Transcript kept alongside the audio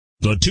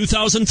The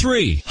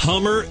 2003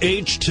 HUMMER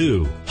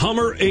H2.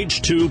 HUMMER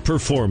H2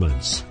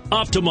 Performance.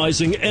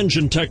 Optimizing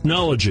engine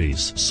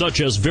technologies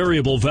such as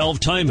variable valve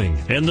timing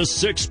and the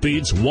 6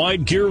 speeds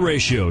wide gear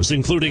ratios,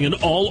 including an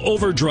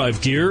all-overdrive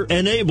gear,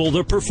 enable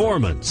the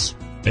performance.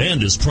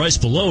 And is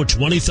priced below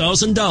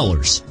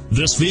 $20,000.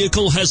 This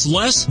vehicle has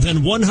less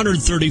than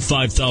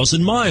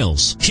 135,000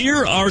 miles.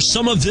 Here are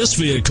some of this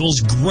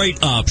vehicle's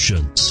great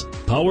options: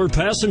 power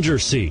passenger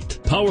seat,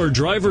 power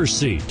driver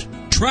seat,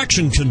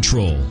 traction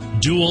control,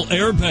 dual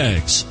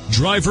airbags,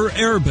 driver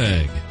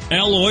airbag,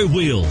 alloy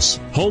wheels,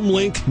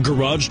 HomeLink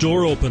garage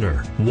door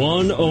opener,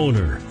 one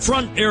owner,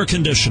 front air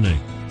conditioning,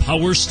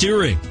 power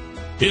steering.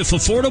 If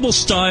affordable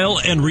style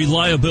and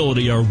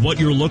reliability are what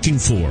you're looking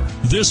for,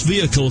 this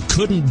vehicle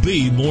couldn't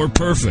be more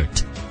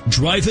perfect.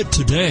 Drive it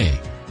today.